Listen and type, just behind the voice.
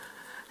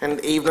And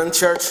evening,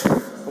 church.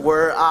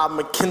 We're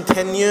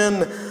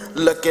continuing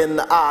looking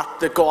at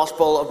the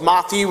Gospel of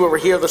Matthew. We were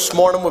here this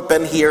morning. We've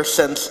been here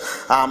since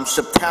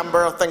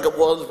September, I think it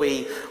was.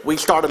 We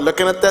started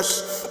looking at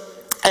this.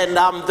 And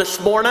this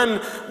morning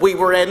we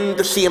were in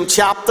the same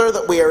chapter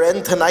that we are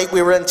in tonight.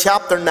 We were in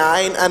chapter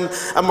 9, and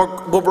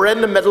we're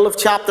in the middle of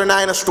chapter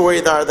 9, a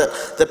story there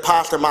that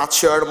Pastor Matt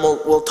shared, and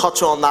we'll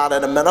touch on that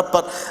in a minute.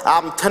 But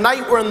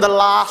tonight we're in the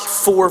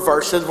last 4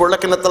 verses. We're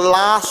looking at the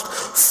last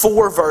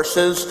 4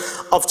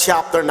 verses of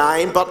chapter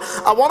 9. But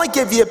I want to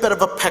give you a bit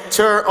of a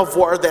picture of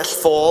where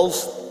this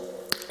falls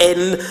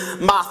in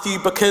Matthew,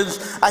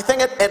 because I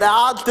think it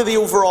adds to the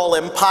overall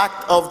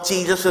impact of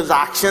Jesus'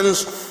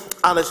 actions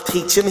and his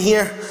teaching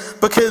here,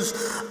 because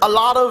a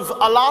lot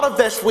of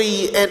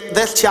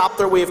this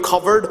chapter we've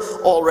covered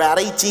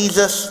already.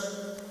 Jesus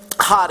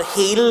had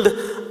healed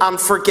and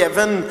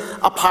forgiven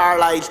a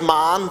paralyzed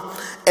man.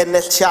 In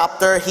this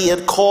chapter, he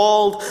had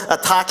called a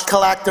tax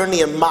collector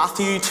named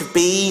Matthew to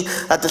be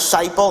a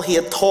disciple. He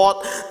had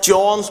taught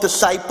John's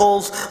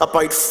disciples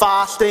about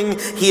fasting.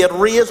 He had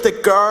raised a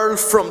girl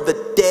from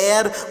the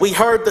dead. We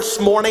heard this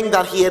morning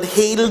that he had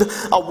healed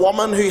a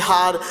woman who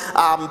had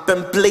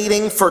been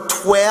bleeding for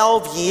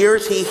 12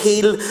 years. He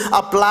healed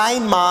a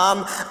blind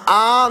man,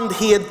 and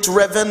he had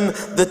driven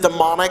the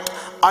demonic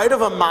out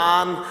of a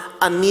man,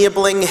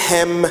 enabling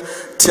him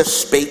to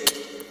speak.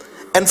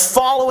 And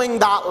following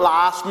that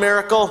last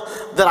miracle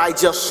that I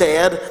just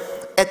said,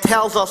 it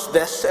tells us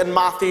this in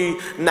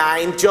Matthew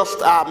 9, just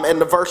in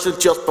the verses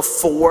just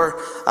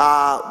before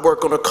we're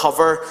going to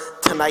cover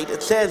tonight.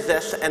 It says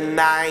this in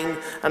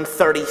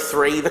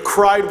 9:33. The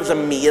crowd was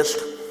amazed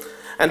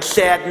and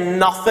said,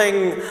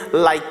 "Nothing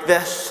like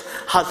this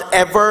has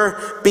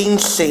ever been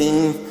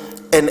seen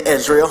in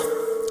Israel."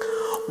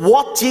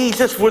 What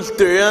Jesus was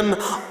doing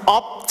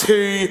up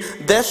to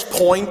this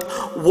point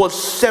was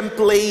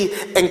simply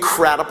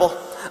incredible.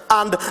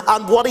 And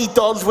what he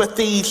does with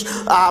these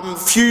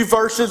few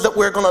verses that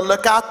we're going to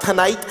look at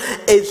tonight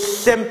is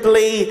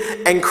simply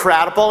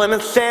incredible. And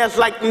it says,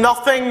 like,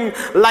 nothing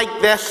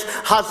like this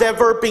has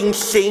ever been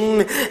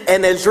seen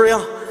in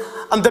Israel.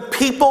 And the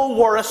people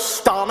were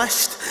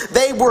astonished.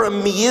 They were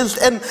amazed.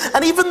 And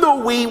even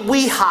though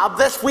we have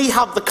this, we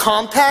have the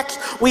context,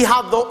 we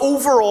have the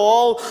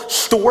overall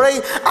story,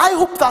 I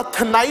hope that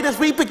tonight as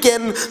we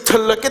begin to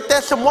look at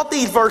this and what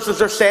these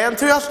verses are saying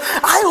to us,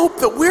 I hope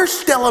that we're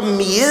still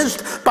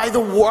amazed by the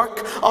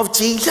work of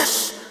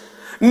Jesus.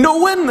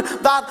 Knowing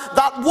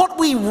that what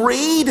we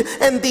read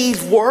in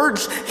these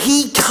words,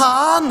 he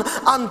can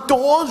and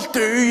does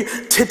do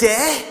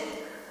today.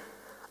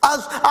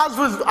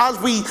 As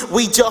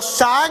we just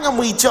sang and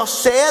we just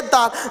said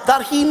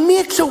that he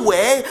makes a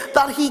way,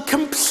 that he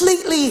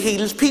completely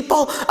heals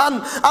people,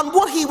 and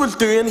what he was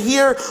doing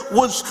here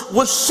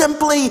was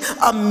simply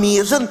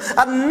amazing,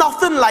 and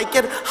nothing like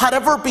it had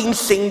ever been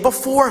seen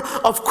before.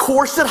 Of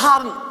course it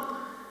hadn't,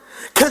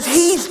 because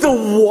he's the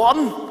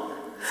one,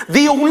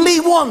 the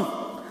only one.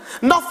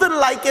 Nothing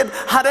like it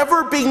had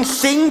ever been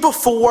seen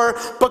before,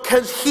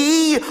 because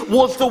he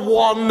was the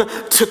one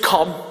to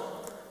come.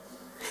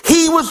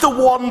 He was the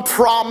one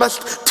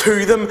promised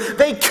to them.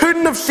 They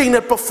couldn't have seen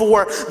it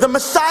before. The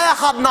Messiah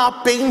had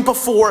not been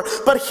before,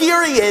 but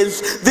here he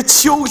is, the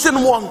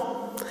chosen one,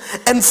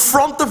 in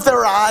front of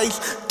their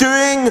eyes,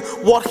 doing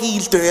what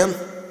he's doing.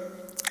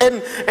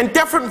 And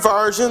different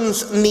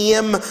versions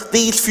name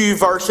these few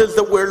verses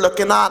that we're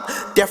looking at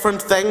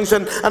different things,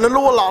 and I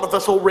know a lot of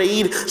us will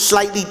read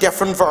slightly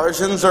different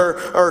versions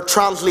or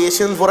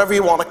translations, whatever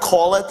you want to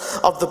call it,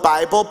 of the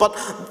Bible, but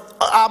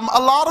a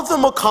lot of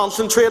them will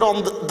concentrate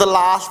on the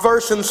last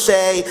verse and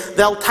say,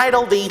 they'll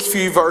title these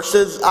few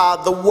verses,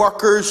 the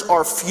workers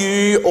are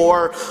few,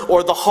 or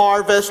the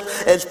harvest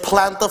is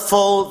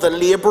plentiful, the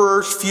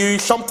laborers few,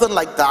 something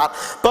like that.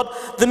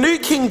 But the New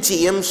King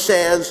James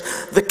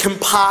says the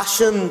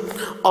compassion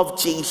of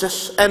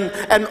Jesus.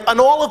 And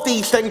all of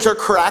these things are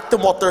correct in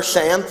what they're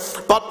saying,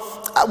 but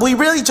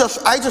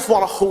I just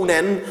want to hone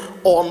in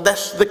on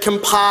this, the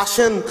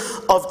compassion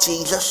of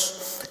Jesus.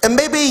 And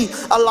maybe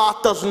a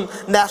lot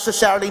doesn't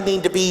necessarily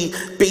need to be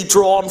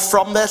drawn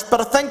from this,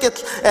 but I think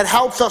it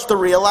helps us to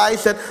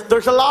realize that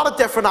there's a lot of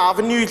different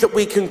avenues that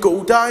we can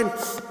go down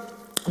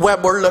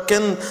when we're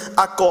looking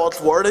at God's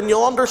Word. And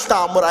you'll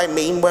understand what I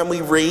mean when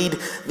we read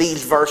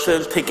these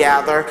verses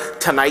together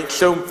tonight.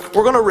 So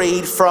we're going to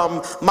read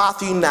from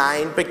Matthew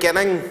 9,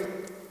 beginning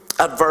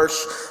at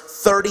verse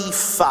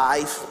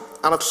 35.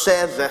 And it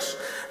says this: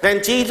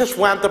 "Then Jesus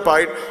went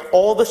about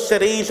all the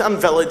cities and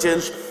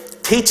villages,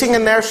 teaching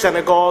in their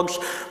synagogues,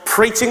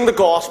 preaching the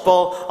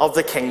gospel of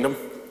the kingdom,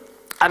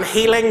 and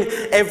healing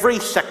every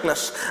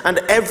sickness and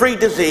every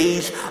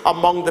disease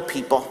among the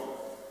people.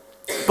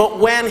 But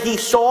when he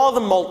saw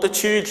the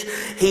multitudes,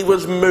 he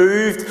was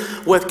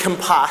moved with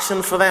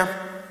compassion for them,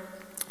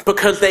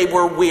 because they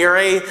were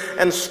weary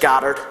and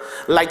scattered,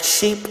 like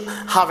sheep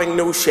having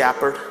no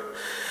shepherd.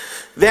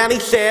 Then he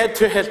said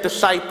to his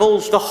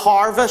disciples, 'The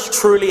harvest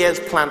truly is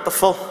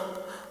plentiful,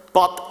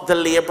 but the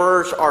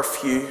laborers are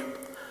few.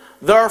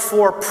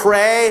 Therefore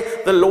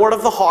pray the Lord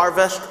of the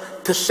harvest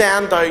to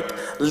send out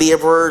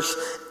labourers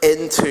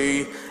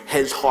into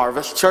his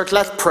harvest. Church,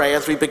 let's pray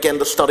as we begin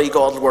to study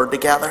God's word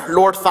together.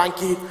 Lord,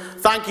 thank you.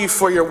 Thank you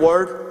for your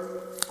word.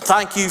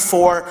 Thank you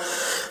for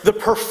the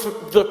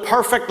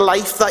perfect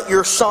life that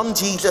your son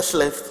Jesus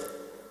lived.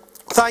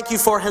 Thank you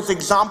for his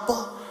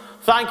example.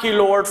 Thank you,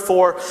 Lord,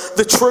 for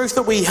the truth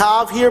that we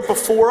have here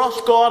before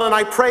us, God. And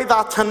I pray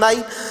that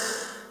tonight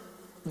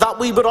that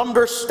we would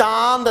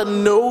understand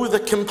and know the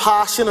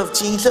compassion of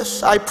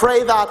Jesus. I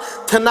pray that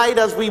tonight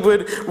as we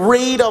would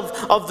read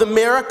of the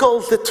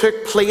miracles that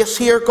took place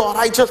here, God,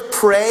 I just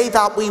pray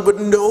that we would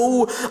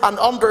know and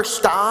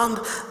understand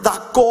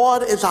that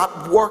God is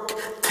at work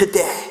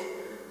today.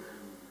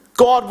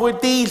 God, would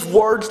these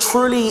words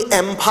truly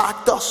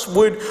impact us?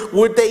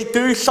 Would they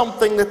do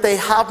something that they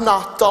have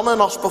not done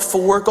in us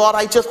before? God,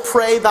 I just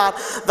pray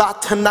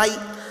that tonight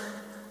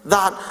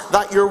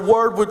that your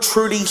word would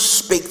truly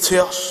speak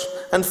to us.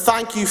 And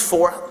thank you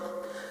for it.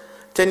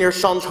 It's in your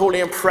son's holy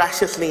and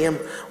precious name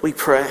we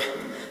pray.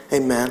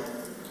 Amen.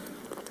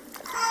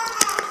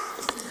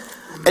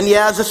 And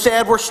yeah, as I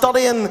said, we're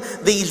studying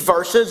these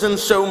verses, and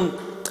so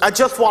I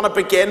just want to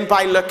begin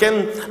by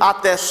looking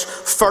at this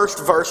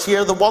first verse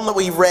here, the one that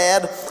we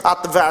read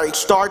at the very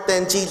start.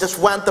 Then Jesus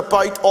went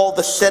about all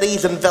the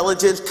cities and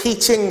villages,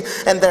 teaching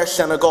in their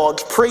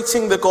synagogues,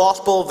 preaching the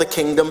gospel of the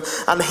kingdom,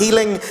 and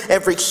healing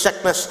every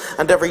sickness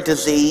and every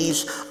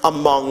disease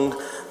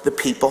among the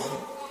people.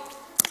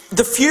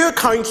 The few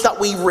accounts that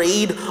we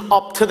read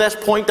up to this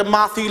point in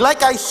Matthew,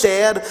 like I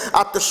said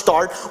at the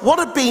start, what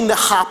had been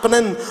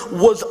happening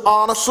was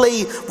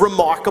honestly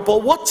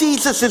remarkable. What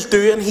Jesus is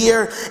doing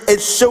here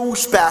is so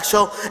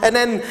special. And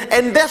then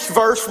in this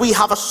verse we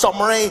have a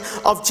summary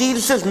of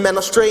Jesus'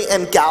 ministry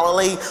in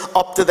Galilee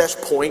up to this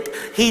point.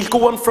 He's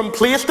going from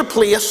place to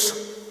place.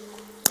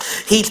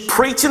 He's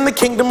preaching the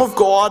kingdom of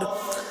God,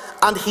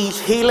 and he's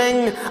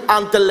healing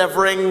and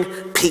delivering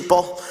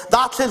people.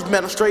 That's his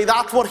ministry.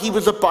 That's what he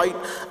was about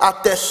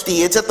at this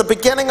stage. At the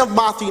beginning of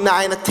Matthew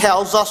 9, it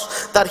tells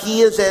us that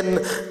he is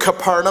in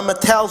Capernaum.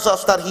 It tells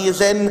us that he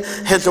is in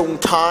his own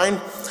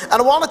town. And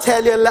I want to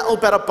tell you a little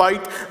bit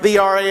about the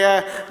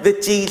area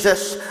that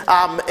Jesus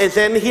is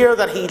in here,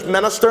 that he's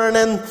ministering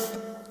in.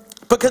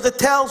 Because it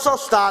tells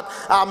us that,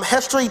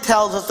 history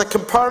tells us that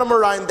Capernaum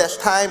around this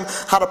time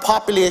had a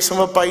population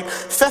of about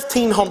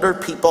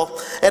 1,500 people.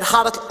 It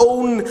had its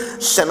own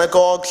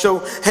synagogue, so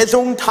his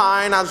own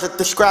town, as it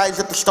describes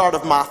at the start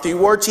of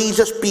Matthew, where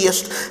Jesus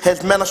based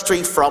his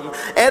ministry from,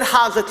 it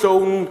has its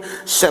own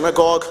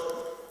synagogue.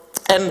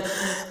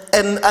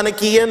 And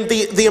again,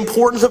 the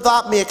importance of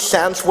that makes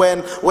sense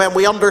when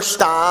we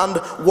understand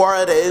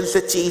where it is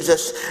that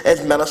Jesus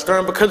is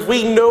ministering, because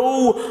we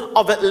know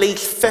of at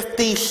least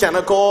 50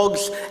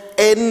 synagogues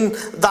in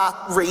that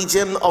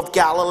region of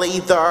Galilee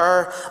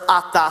there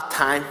at that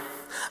time.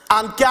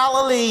 And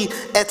Galilee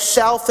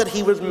itself that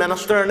he was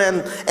ministering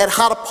in, it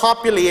had a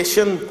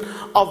population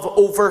of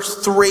over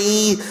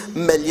 3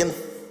 million.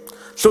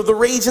 So the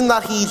region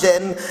that he's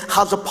in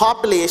has a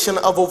population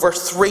of over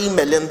 3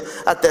 million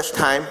at this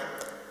time.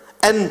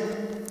 And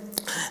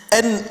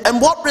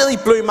what really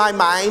blew my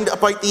mind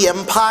about the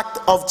impact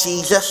of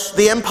Jesus,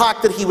 the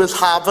impact that he was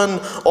having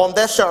on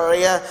this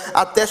area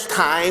at this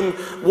time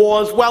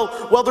was,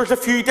 well, there's a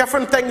few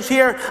different things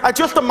here. I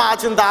just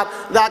imagine that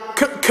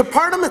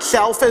Capernaum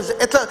itself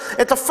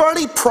it's a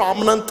fairly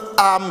prominent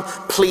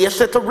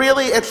place.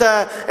 It's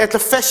a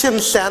fishing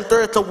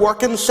centre, it's a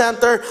working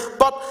centre,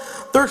 but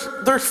there's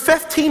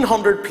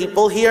 1,500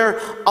 people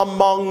here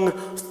among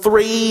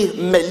 3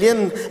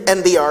 million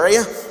in the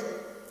area.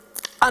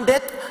 And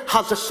it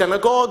has a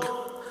synagogue.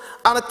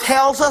 And it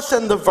tells us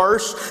in the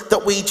verse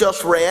that we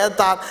just read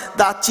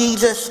that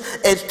Jesus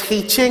is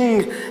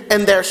teaching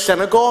in their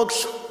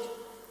synagogues.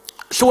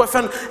 So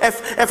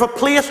if a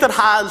place that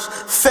has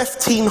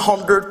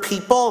 1,500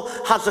 people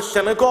has a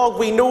synagogue,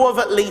 we know of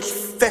at least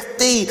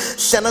 50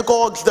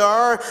 synagogues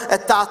there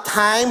at that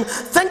time.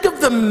 Think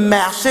of the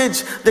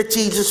message that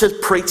Jesus is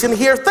preaching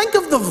here. Think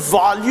of the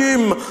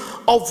volume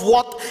of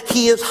what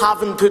he is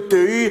having to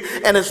do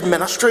in his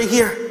ministry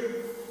here.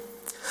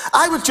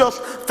 I was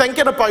just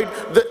thinking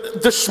about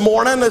this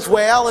morning as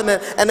well,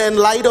 and in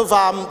light of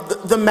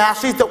the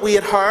message that we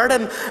had heard,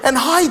 and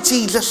how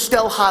Jesus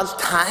still has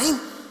time.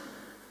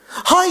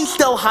 How he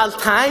still has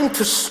time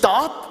to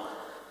stop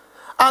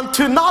and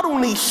to not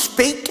only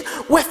speak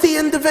with the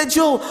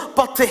individual,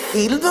 but to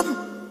heal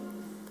them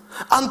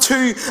and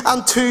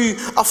to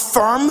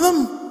affirm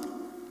them.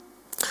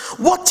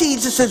 What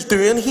Jesus is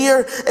doing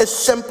here is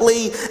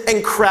simply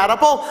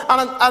incredible.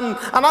 And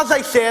as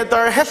I said,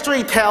 their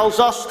history tells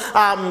us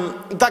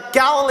that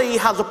Galilee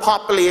has a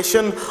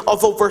population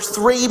of over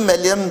 3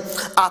 million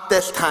at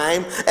this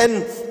time.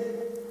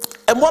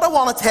 And what I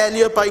want to tell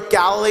you about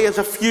Galilee is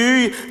a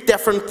few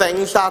different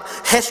things that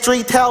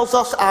history tells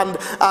us and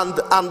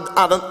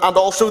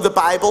also the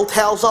Bible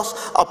tells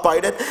us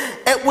about it.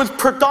 It was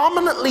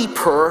predominantly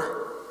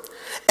poor.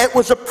 It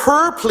was a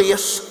poor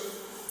place.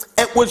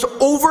 It was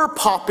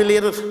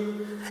overpopulated.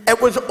 It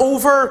was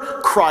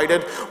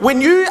overcrowded. When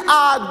you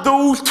add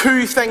those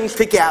two things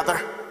together,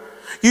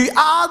 You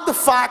add the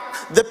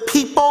fact that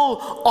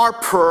people are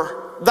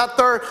poor, that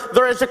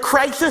there is a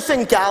crisis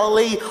in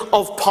Galilee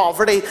of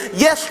poverty.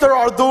 Yes, there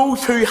are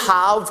those who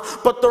have,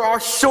 but there are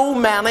so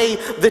many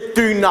that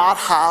do not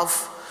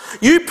have.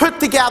 You put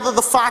together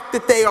the fact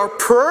that they are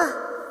poor,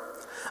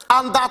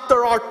 and that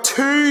there are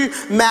too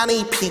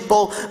many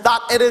people,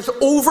 that it is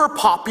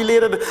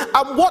overpopulated.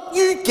 And what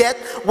you get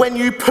when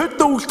you put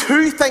those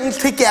two things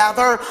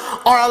together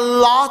are a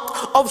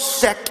lot of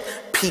sick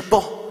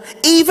people.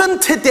 Even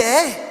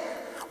today,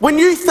 when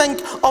you think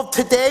of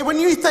today, when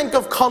you think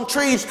of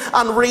countries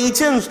and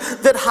regions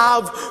that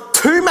have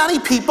too many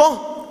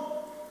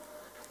people,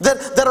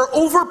 that are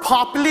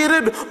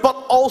overpopulated but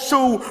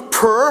also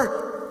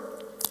poor,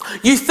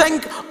 you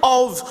think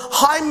of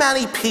how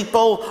many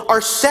people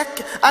are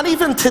sick. And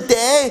even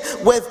today,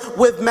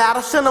 with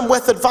medicine and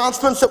with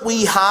advancements that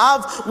we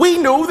have, we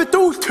know that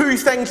those two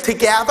things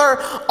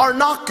together are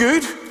not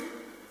good.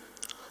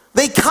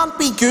 They can't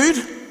be good.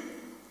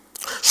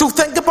 So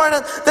think about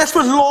it. This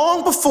was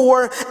long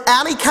before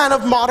any kind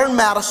of modern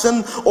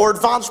medicine or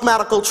advanced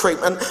medical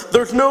treatment.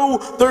 There's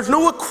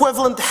no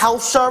equivalent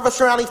health service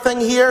or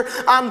anything here.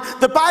 And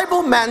the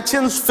Bible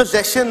mentions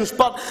physicians,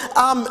 but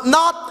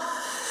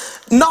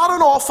not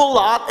an awful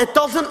lot. It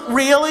doesn't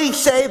really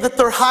say that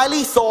they're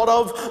highly thought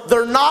of.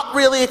 They're not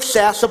really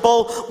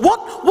accessible.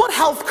 What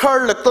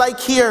healthcare looked like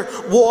here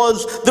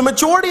was the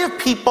majority of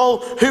people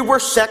who were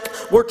sick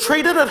were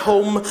treated at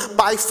home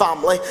by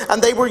family,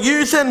 and they were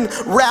using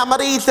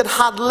remedies that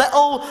had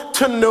little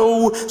to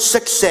no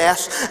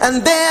success.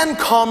 And then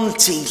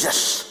comes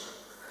Jesus.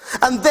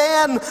 And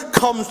then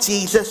comes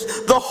Jesus,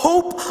 the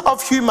hope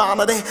of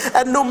humanity.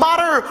 And no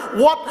matter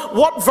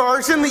what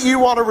version that you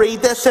want to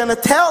read this in,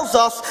 it tells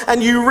us,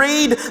 and you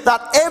read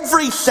that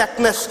every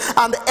sickness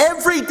and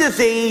every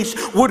disease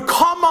would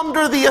come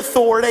under the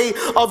authority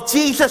of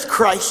Jesus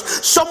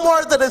Christ.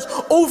 Somewhere that is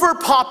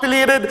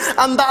overpopulated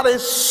and that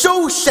is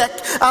so sick,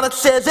 and it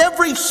says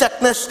every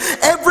sickness,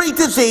 every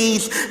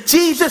disease,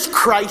 Jesus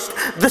Christ,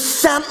 the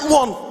sent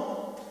one,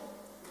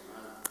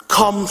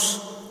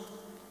 comes.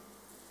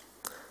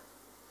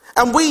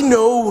 And we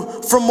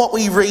know from what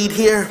we read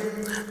here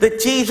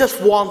that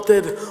Jesus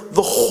wanted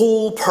the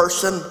whole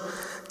person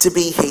to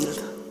be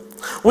healed.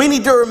 We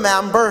need to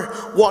remember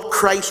what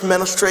Christ's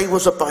ministry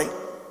was about.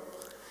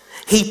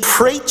 He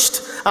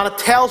preached, and it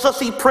tells us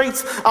he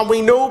preached, and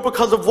we know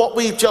because of what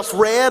we've just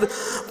read,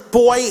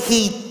 boy,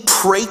 he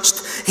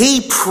preached.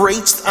 He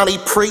preached and he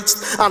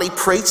preached and he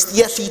preached.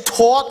 Yes, he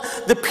taught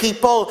the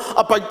people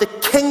about the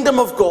kingdom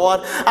of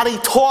God, and he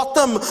taught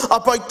them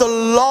about the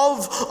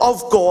love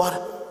of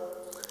God.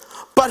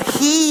 But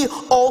he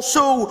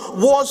also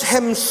was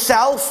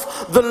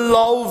himself the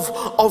love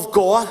of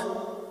God.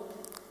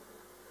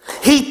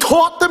 He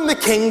taught them the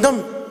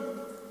kingdom,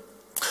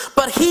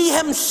 but he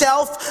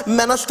himself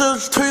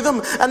ministers to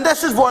them. And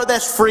this is where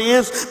this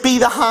phrase, be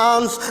the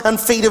hands and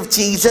feet of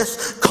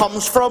Jesus,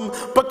 comes from,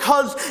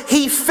 because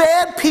he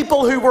fed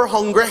people who were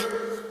hungry.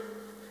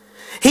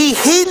 He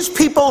heals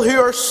people who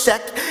are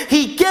sick.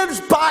 He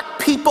gives back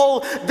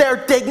people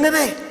their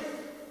dignity.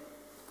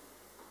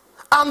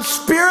 And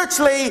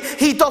spiritually,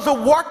 he does a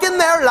work in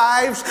their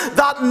lives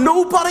that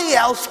nobody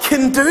else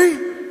can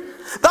do.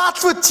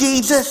 That's what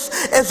Jesus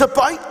is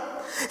about.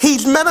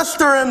 He's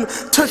ministering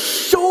to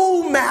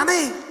so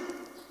many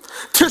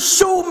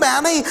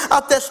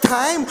at this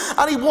time,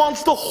 and he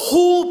wants the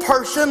whole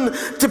person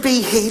to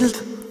be healed.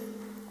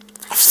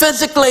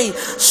 Physically,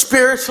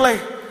 spiritually.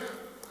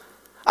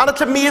 And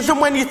it's amazing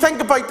when you think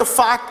about the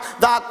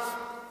fact that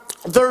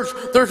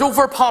there's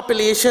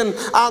overpopulation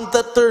and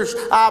that there's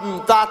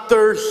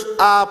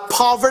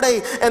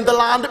poverty in the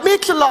land. It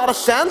makes a lot of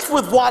sense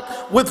with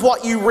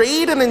what you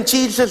read and in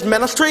Jesus'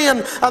 ministry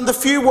and the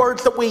few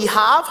words that we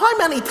have. How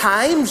many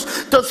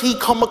times does he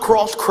come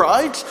across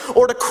crowds,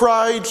 or the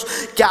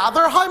crowds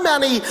gather? How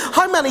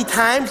many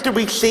times do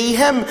we see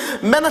him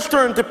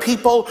ministering to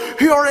people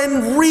who are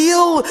in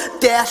real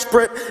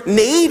desperate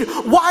need?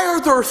 Why are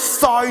there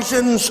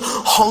thousands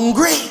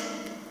hungry?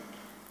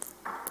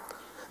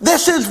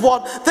 This is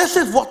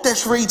what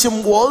this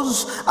region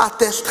was at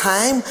this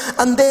time.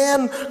 And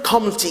then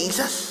comes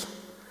Jesus.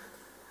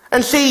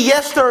 And see,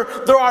 yes,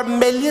 there are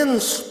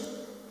millions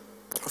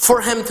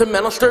for him to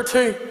minister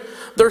to.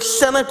 There's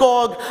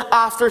synagogue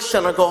after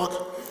synagogue.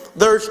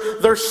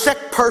 There's sick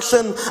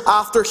person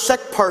after sick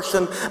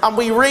person. And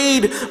we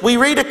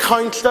read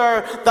accounts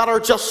there that are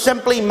just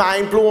simply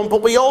mind-blowing.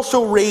 But we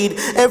also read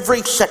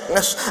every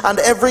sickness and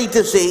every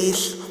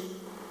disease.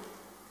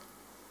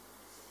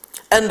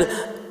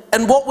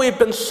 And what we've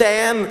been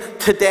saying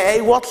today,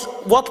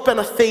 what's been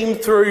a theme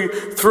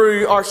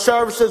through our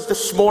services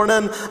this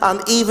morning and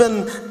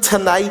even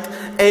tonight,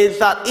 is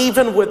that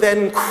even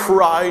within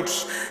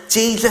crowds,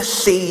 Jesus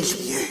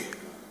sees you.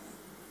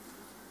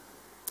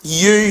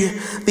 You,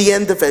 the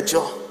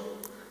individual.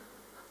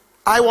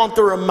 I want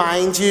to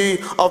remind you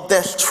of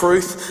this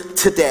truth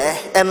today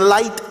in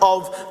light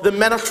of the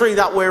ministry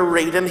that we're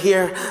reading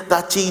here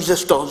that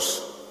Jesus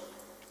does.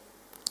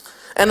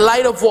 In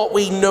light of what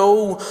we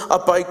know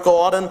about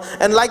God,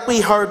 and like we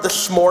heard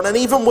this morning,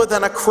 even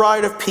within a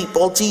crowd of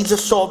people,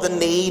 Jesus saw the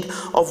need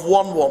of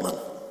one woman.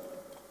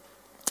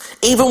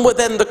 Even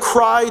within the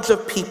crowds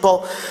of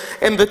people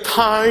in the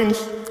towns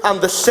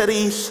and the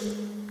cities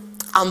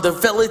and the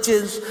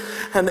villages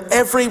and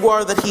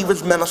everywhere that he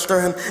was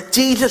ministering,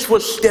 Jesus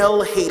was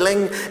still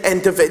healing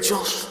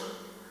individuals.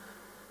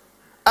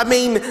 I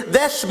mean,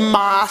 this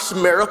mass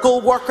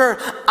miracle worker,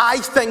 I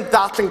think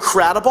that's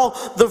incredible.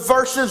 The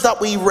verses that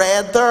we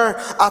read there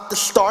at the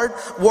start,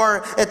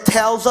 where it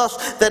tells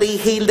us that he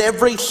healed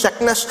every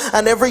sickness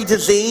and every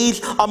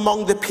disease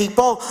among the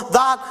people,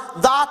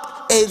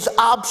 that is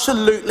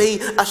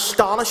absolutely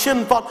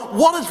astonishing. But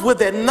what is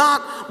within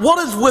that? What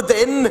is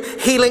within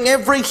healing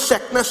every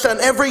sickness and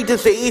every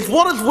disease?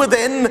 What is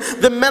within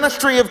the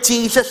ministry of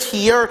Jesus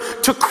here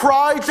to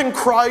crowds and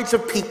crowds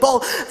of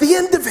people? The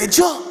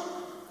individual.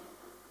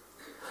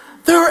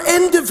 There are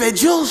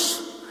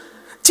individuals.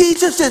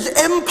 Jesus is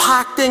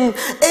impacting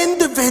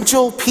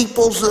individual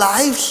people's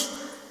lives.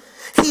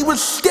 He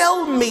was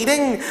still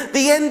meeting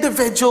the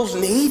individual's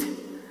need.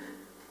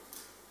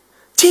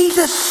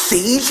 Jesus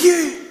sees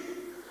you.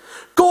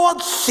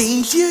 God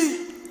sees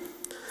you.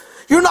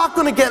 You're not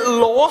going to get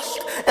lost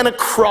in a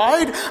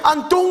crowd,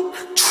 and don't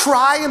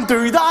try and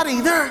do that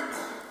either.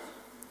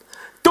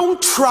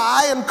 Don't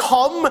try and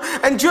come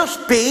and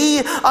just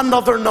be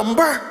another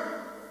number.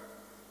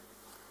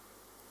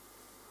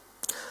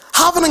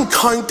 Have an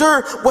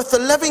encounter with the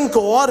living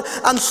God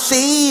and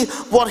see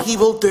what he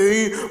will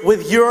do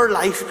with your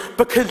life,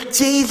 because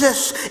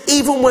Jesus,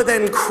 even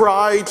within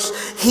crowds,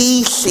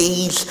 he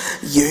sees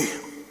you.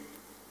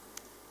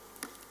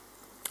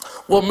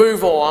 We'll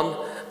move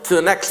on to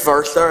the next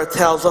verse there. It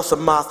tells us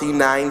in Matthew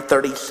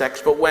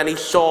 9:36, but when he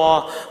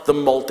saw the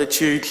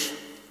multitudes,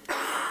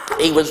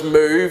 he was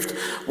moved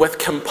with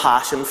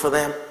compassion for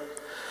them,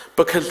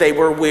 because they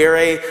were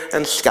weary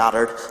and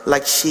scattered,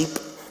 like sheep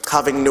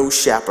having no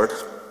shepherd.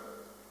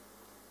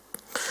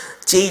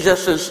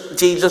 Jesus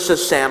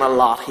is saying a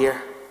lot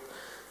here.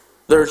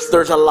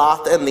 There's a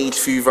lot in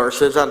these few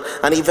verses,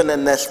 and even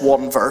in this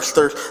one verse,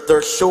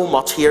 there's so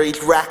much here.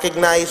 He's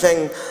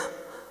recognizing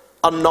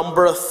a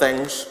number of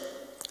things.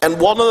 And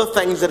one of the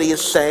things that he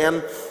is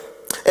saying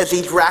is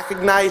he's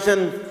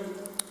recognizing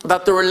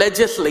that the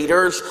religious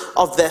leaders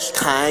of this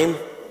time,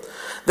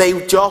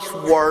 they just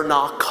were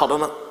not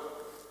cutting it.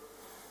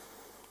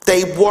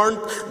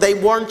 They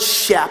weren't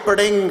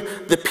shepherding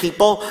the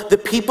people. The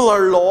people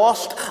are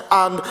lost,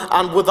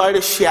 and without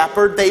a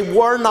shepherd, they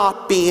were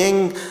not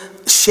being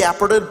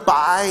shepherded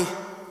by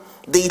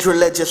these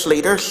religious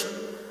leaders.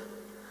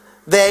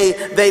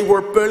 They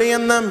were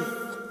bullying them.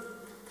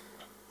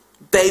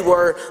 They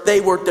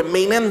were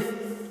demeaning.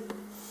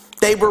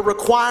 They were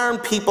requiring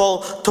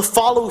people to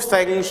follow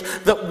things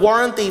that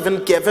weren't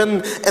even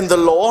given in the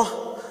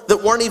law,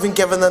 that weren't even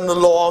given in the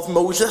law of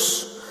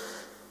Moses.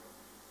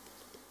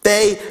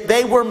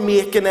 They were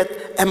making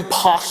it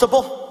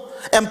impossible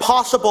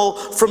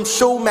from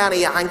so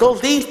many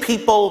angles. These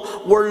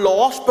people were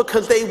lost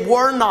because they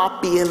were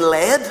not being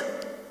led.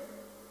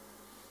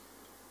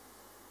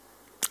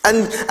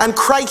 And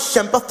Christ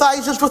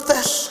sympathizes with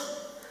this.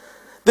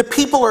 The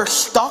people are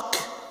stuck.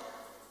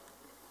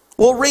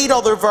 We'll read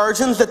other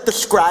versions that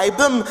describe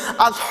them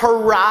as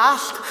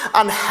harassed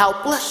and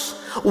helpless,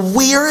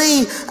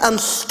 weary and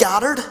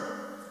scattered.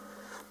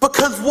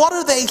 Because what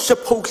are they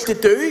supposed to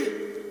do?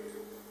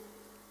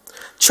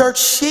 Church,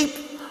 sheep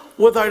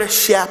without a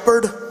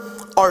shepherd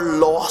are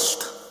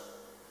lost.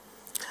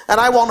 And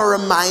I want to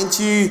remind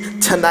you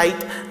tonight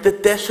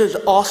that this is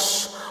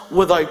us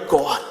without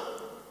God.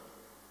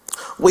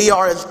 We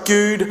are as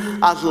good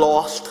as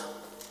lost.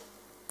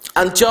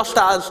 And just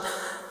as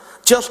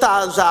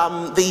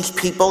these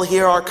people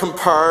here are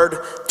compared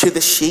to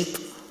the sheep,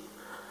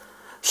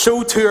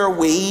 so too are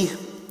we,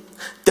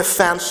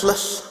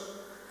 defenseless.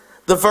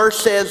 The verse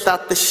says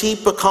that the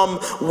sheep become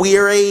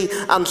weary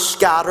and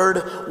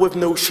scattered with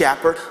no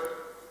shepherd.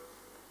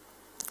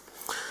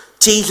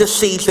 Jesus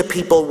sees the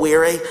people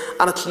weary,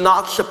 and it's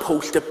not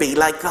supposed to be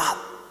like that.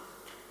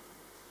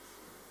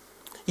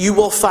 You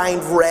will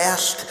find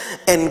rest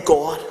in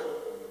God.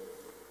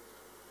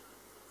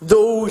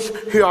 Those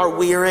who are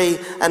weary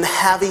and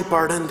heavy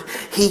burdened,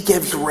 he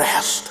gives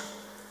rest.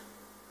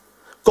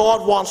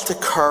 God wants to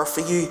care for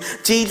you.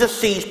 Jesus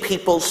sees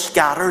people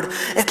scattered.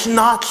 It's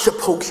not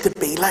supposed to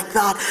be like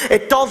that.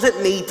 It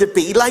doesn't need to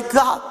be like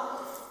that.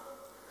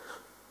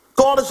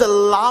 God is a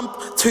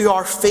lamp to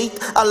our feet,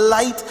 a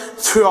light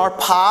to our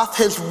path,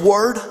 his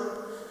word.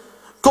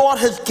 God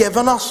has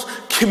given us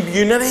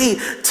community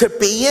to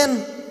be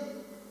in.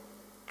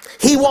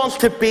 He wants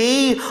to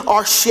be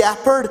our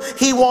shepherd.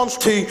 He wants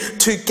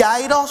to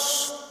guide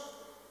us.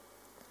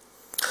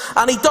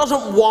 And he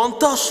doesn't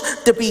want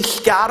us to be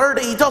scattered.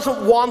 He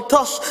doesn't want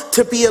us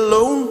to be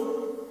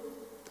alone.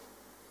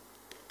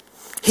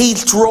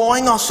 He's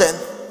drawing us in.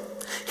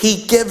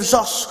 He gives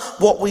us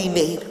what we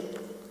need.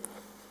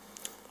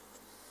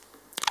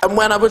 And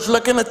when I was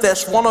looking at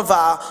this, one of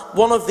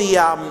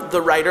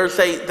the writers,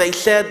 they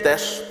said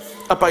this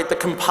about the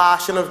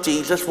compassion of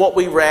Jesus, what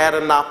we read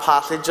in that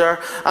passage there.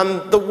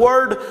 And the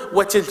word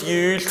which is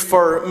used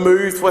for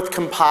moved with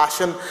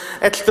compassion,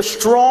 it's the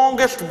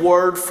strongest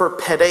word for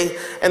pity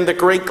in the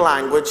Greek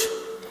language.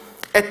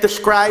 It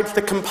describes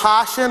the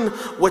compassion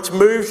which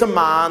moves a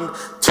man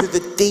to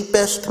the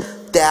deepest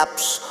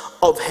depths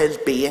of his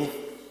being.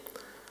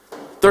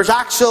 There's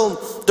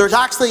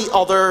actually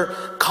other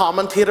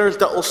commentators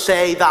that will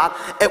say that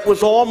it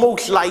was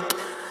almost like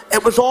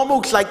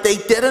they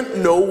didn't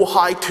know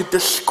how to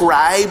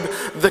describe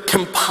the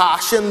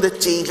compassion that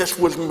Jesus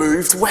was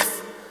moved with.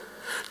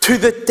 To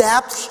the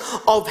depths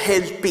of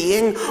his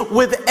being,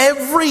 with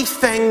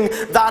everything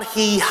that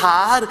he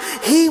had,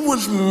 he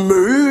was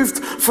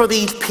moved for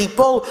these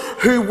people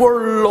who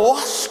were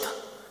lost,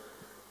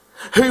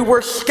 who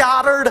were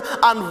scattered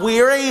and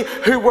weary,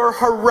 who were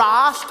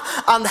harassed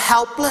and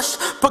helpless,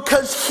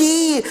 because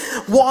he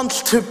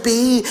wants to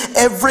be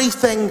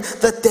everything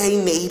that they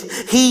need.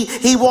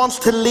 He wants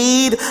to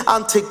lead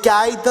and to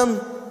guide them.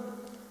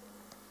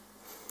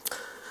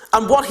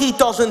 And what he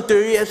doesn't do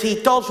is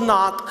he does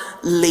not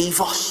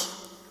leave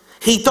us.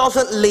 He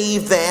doesn't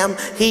leave them.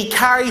 He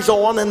carries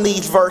on in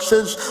these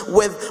verses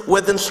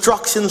with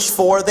instructions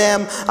for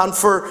them and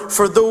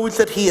for those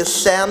that he is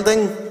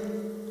sending.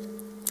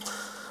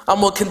 And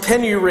we'll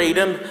continue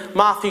reading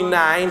Matthew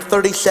 9,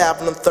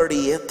 37 and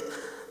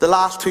 38. The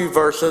last two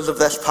verses of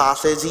this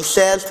passage. He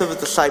says to the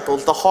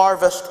disciples, "The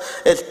harvest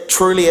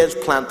truly is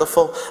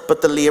plentiful,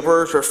 but the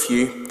labourers are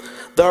few.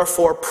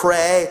 Therefore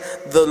pray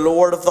the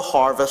Lord of the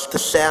harvest to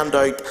send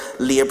out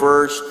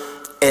labourers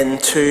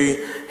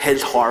into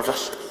his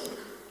harvest."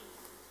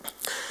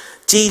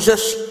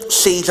 Jesus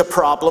sees a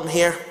problem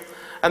here,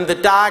 and the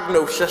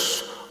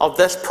diagnosis of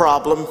this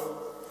problem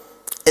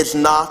is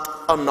not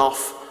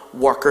enough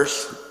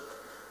workers.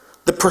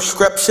 The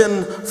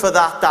prescription for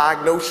that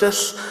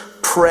diagnosis: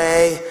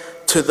 pray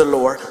to the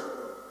Lord.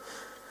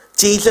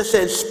 Jesus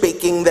is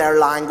speaking their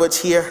language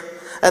here,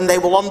 and they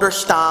will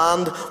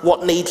understand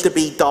what needs to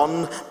be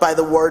done by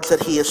the words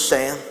that he is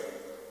saying.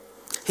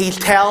 He's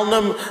telling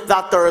them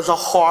that there is a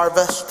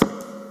harvest.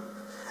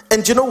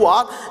 And you know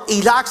what?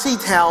 He's actually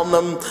telling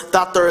them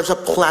that there is a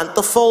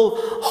plentiful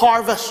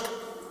harvest.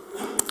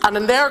 And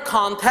in their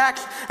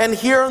context, and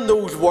hearing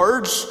those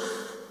words,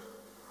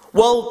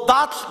 well,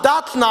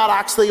 that's not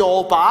actually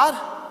all bad.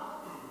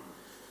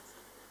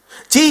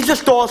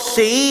 Jesus does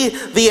see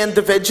the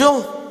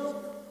individual,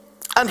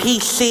 and he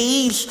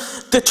sees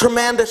the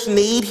tremendous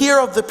need here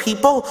of the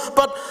people.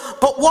 But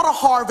what a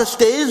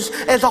harvest is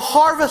a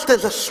harvest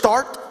is a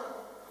start.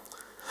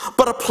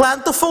 But a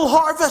plentiful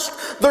harvest,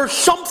 there's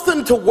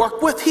something to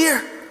work with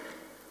here.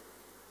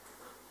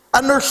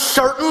 And there's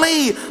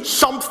certainly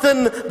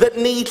something that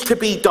needs to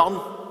be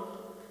done.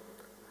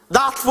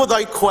 That's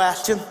without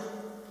question.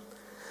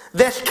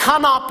 This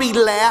cannot be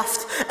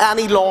left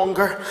any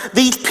longer.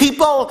 These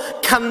people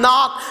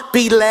cannot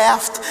be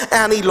left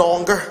any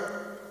longer.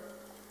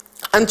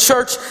 And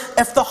church,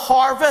 if the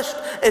harvest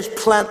is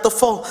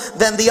plentiful,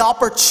 then the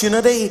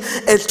opportunity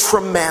is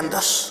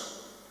tremendous.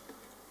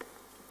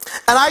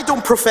 And I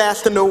don't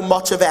profess to know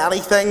much of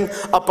anything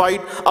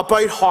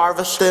about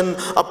harvesting,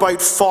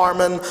 about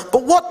farming,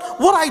 but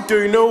what I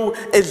do know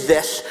is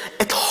this: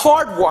 it's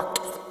hard work.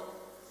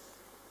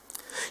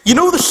 You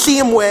know, the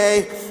same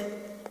way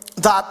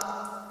that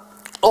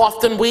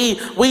often we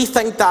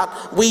think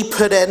that we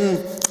put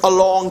in a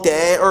long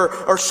day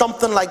or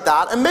something like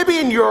that, and maybe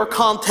in your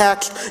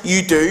context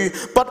you do,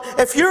 but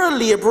if you're a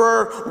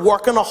labourer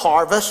working a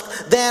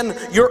harvest, then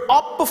you're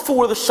up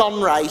before the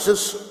sun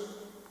rises.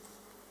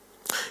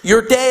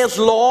 Your day is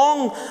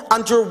long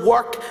and your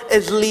work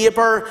is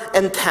labour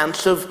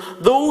intensive.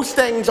 Those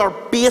things are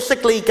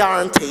basically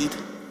guaranteed.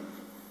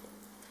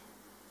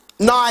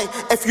 Now,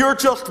 if you're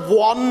just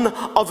one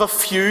of a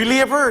few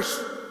labourers,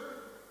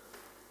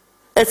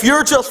 if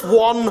you're just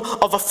one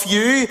of a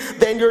few,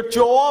 then your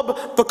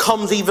job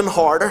becomes even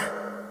harder.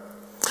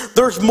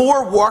 There's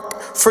more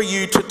work for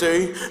you to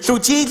do. So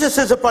Jesus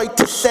is about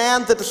to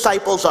send the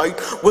disciples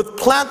out with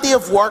plenty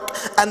of work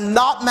and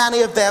not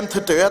many of them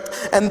to do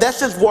it. And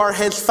this is where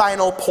his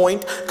final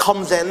point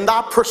comes in,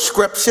 that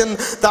prescription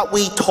that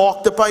we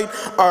talked about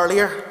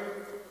earlier.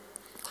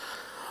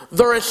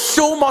 There is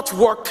so much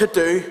work to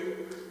do.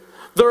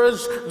 There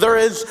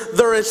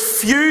is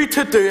few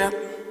to do it.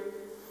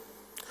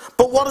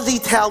 But what does he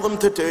tell them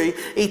to do?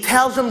 He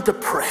tells them to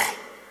pray.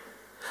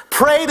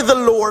 Pray to the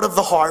Lord of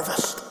the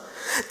harvest.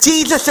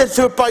 Jesus is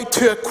about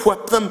to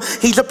equip them.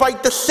 He's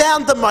about to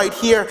send them out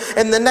here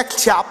in the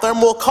next chapter, and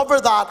we'll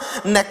cover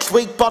that next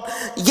week. But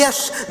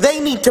yes, they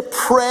need to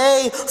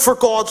pray for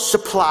God's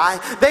supply.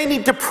 They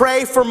need to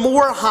pray for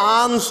more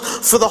hands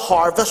for the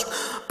harvest.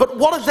 But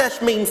what does this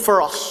mean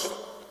for us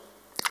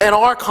in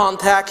our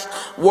context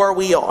where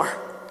we are?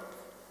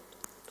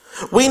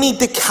 We need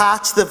to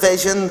catch the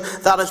vision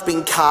that has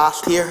been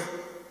cast here.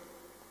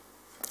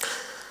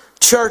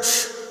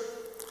 Church,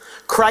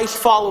 Christ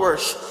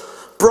followers,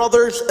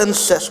 brothers and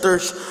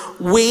sisters,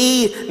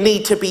 we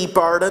need to be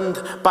burdened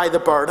by the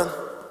burden.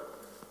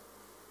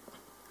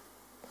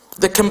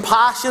 The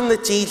compassion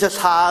that Jesus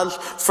has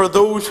for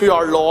those who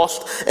are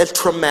lost is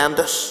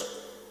tremendous.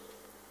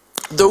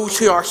 Those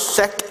who are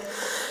sick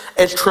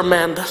is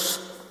tremendous.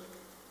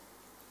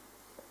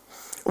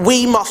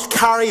 We must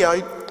carry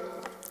out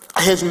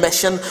his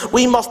mission.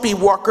 We must be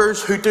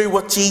workers who do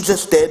what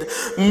Jesus did,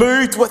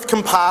 moved with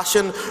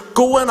compassion,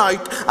 going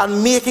out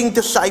and making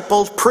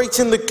disciples,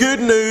 preaching the good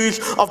news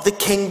of the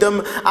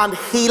kingdom and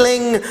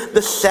healing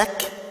the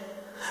sick.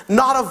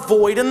 Not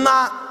avoiding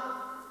that.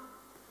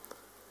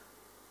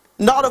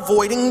 Not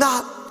avoiding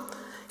that.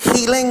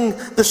 Healing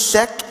the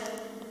sick.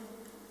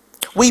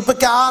 We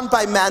began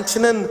by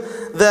mentioning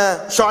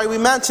we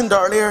mentioned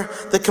earlier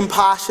the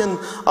compassion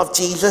of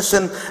Jesus,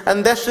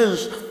 and this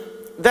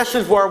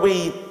is where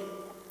we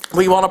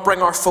want to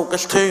bring our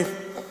focus to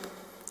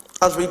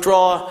as we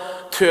draw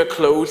to a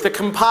close. The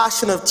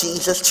compassion of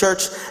Jesus,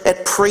 church,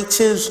 it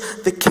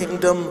preaches the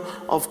kingdom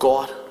of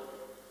God.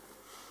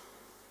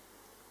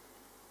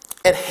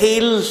 It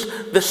heals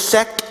the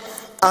sick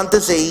and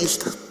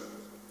diseased,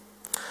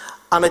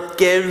 and it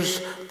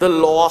gives the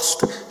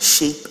lost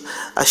sheep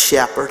a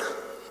shepherd.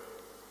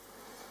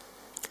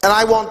 And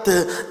I want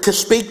to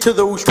speak to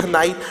those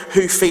tonight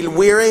who feel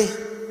weary,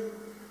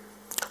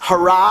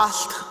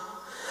 harassed,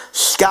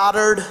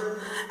 scattered,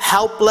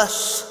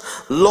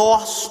 helpless,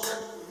 lost.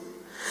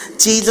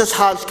 Jesus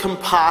has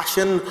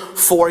compassion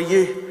for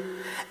you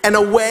in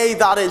a way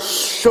that is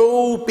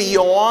so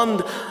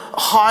beyond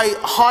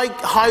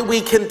how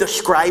we can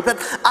describe it.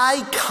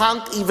 I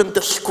can't even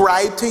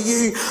describe to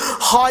you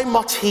how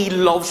much he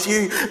loves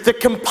you, the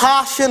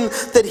compassion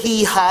that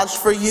he has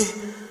for you.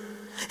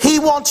 He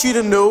wants you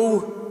to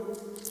know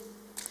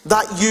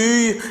that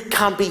you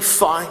can be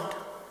found.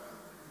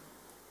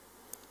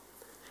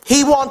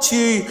 He wants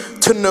you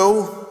to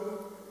know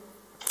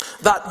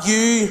that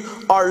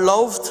you are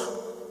loved,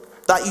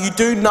 that you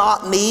do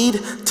not need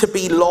to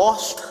be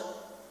lost.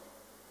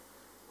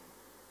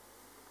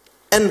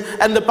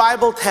 And the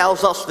Bible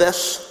tells us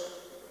this,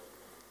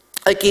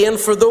 again,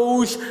 for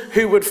those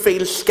who would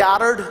feel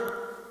scattered,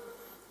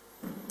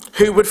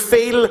 who would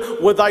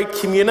feel without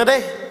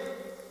community.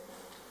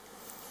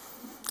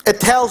 It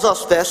tells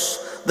us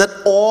this, that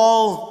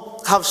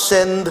all have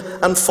sinned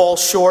and fall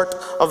short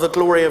of the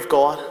glory of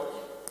God.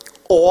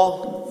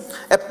 All.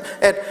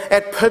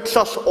 It puts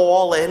us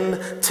all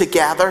in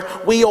together.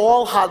 We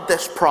all had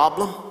this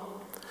problem.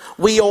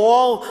 We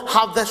all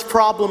have this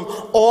problem.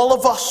 All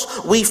of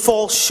us, we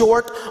fall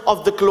short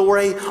of the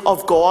glory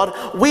of God.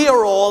 We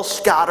are all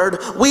scattered.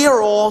 We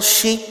are all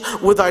sheep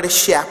without a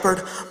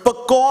shepherd.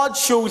 But God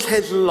shows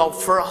his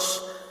love for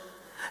us,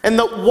 and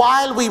that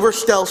while we were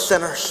still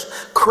sinners,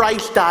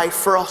 Christ died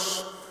for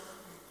us.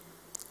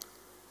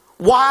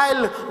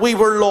 While we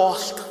were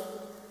lost,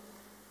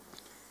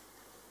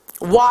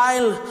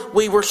 while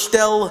we were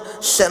still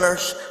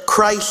sinners,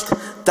 Christ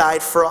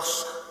died for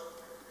us.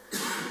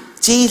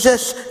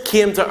 Jesus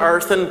came to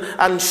earth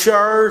and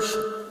shares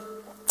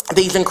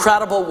these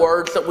incredible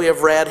words that we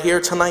have read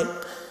here tonight.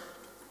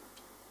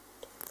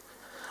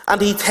 And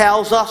he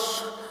tells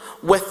us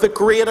with the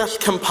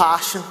greatest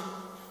compassion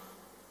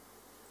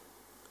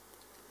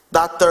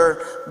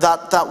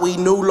that we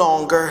no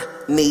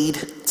longer need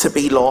to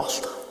be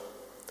lost.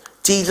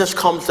 Jesus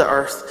comes to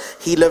earth.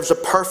 He lives a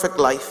perfect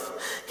life.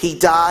 He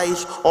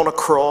dies on a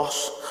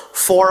cross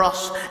for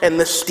us in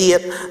the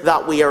state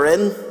that we are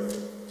in.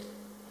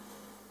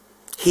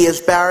 He is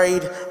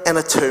buried in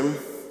a tomb.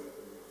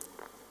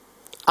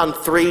 And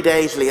 3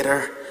 days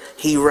later,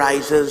 he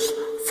rises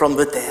from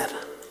the dead.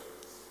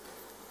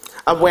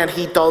 And when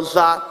he does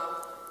that,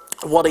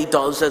 what he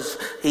does is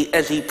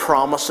he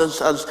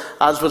promises,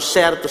 as was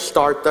said at the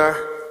start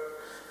there,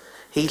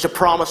 he's a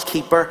promise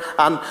keeper,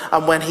 and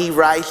when he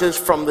rises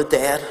from the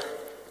dead,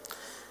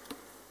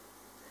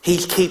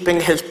 he's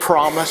keeping his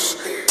promise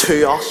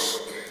to us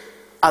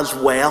as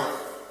well.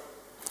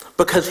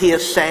 Because he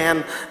is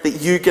saying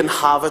that you can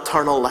have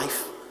eternal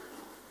life,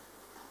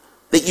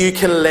 that you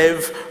can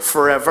live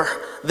forever.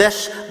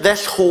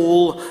 This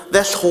whole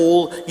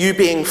you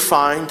being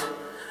found,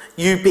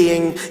 you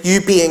being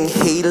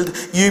healed,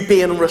 you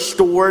being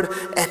restored,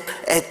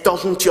 it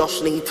doesn't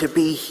just need to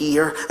be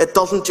here. It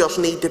doesn't just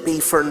need to be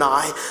for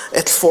now.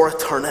 It's for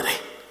eternity.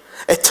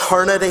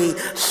 Eternity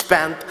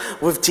spent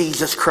with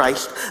Jesus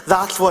Christ.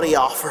 That's what he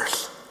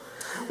offers.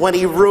 When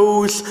he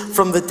rose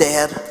from the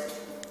dead,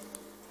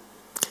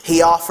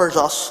 he offers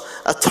us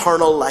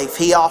eternal life.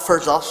 He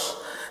offers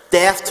us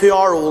death to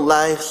our old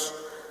lives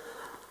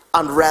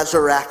and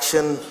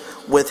resurrection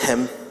with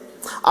him.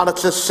 And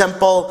it's as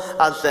simple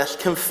as this: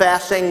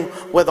 confessing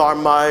with our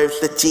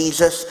mouths that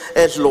Jesus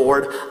is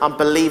Lord and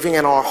believing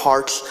in our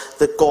hearts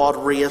that God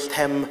raised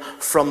him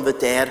from the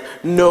dead.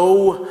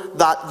 Know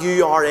that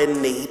you are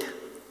in need.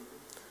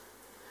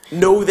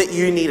 Know that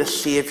you need a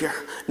Saviour.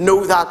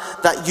 Know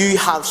that you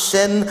have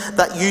sin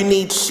that you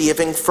need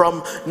saving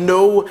from.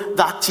 Know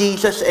that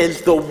Jesus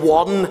is the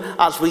one,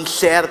 as we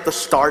said at the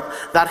start,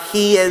 that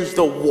he is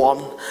the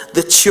one,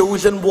 the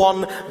chosen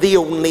one, the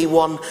only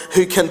one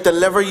who can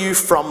deliver you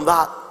from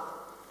that.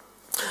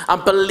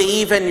 And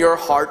believe in your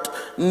heart.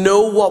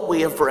 Know what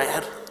we have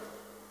read.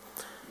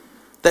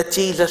 that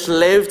Jesus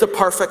lived a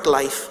perfect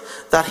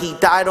life, that he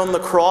died on the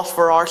cross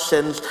for our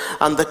sins,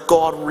 and that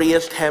God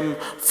raised him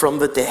from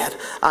the dead,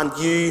 and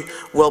you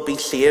will be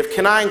saved.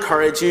 Can I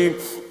encourage you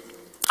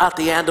at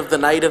the end of the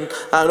night, and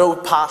I know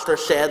Pastor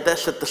said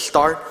this at the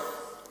start,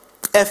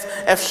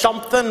 if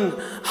something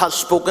has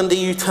spoken to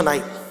you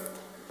tonight,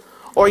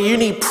 or you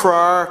need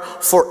prayer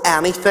for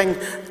anything,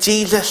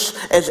 Jesus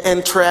is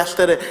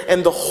interested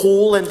in the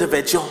whole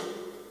individual.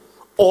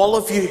 All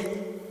of you,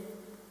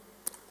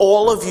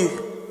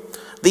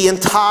 the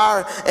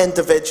entire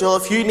individual.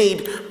 If you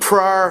need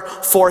prayer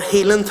for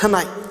healing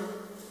tonight,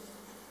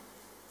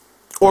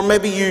 or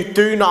maybe you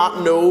do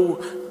not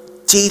know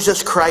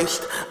Jesus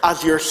Christ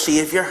as your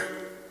Saviour,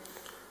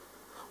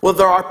 well,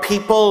 there are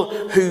people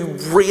who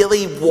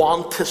really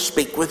want to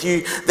speak with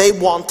you. They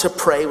want to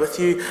pray with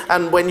you.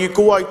 And when you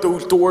go out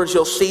those doors,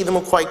 you'll see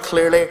them quite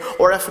clearly.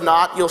 Or if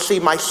not, you'll see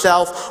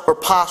myself or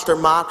Pastor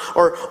Matt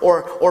or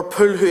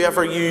pull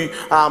whoever you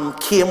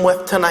came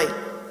with tonight.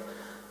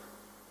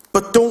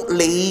 But don't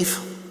leave.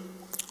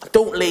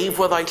 Don't leave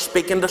without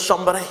speaking to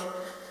somebody.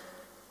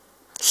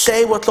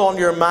 Say what's on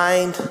your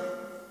mind.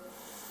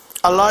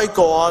 Allow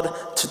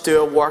God to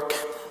do a work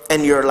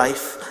in your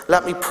life.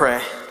 Let me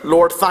pray.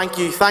 Lord, thank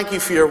you. Thank you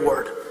for your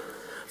word.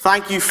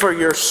 Thank you for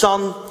your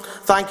Son.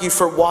 Thank you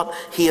for what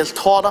he has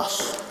taught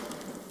us.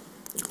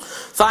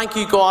 Thank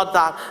you, God,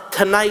 that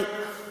tonight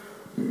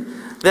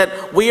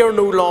that we are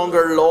no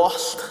longer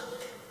lost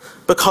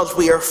because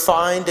we are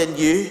found in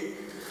you.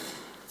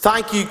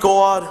 Thank you,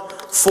 God,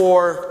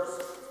 for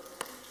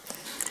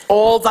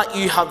all that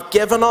you have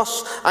given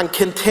us and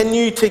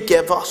continue to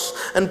give us.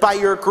 And by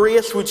your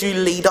grace, would you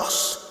lead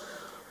us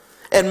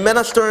in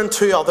ministering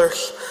to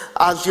others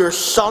as your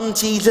Son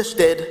Jesus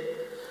did?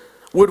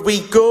 Would we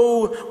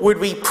go, would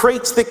we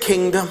preach the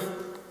kingdom?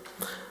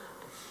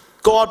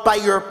 God, by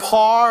your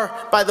power,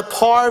 by the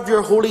power of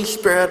your Holy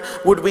Spirit,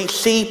 would we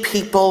see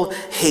people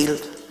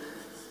healed?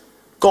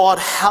 God,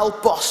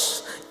 help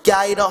us,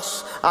 guide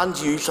us, and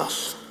use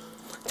us.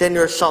 In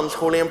your Son's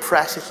holy and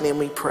precious name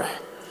we pray.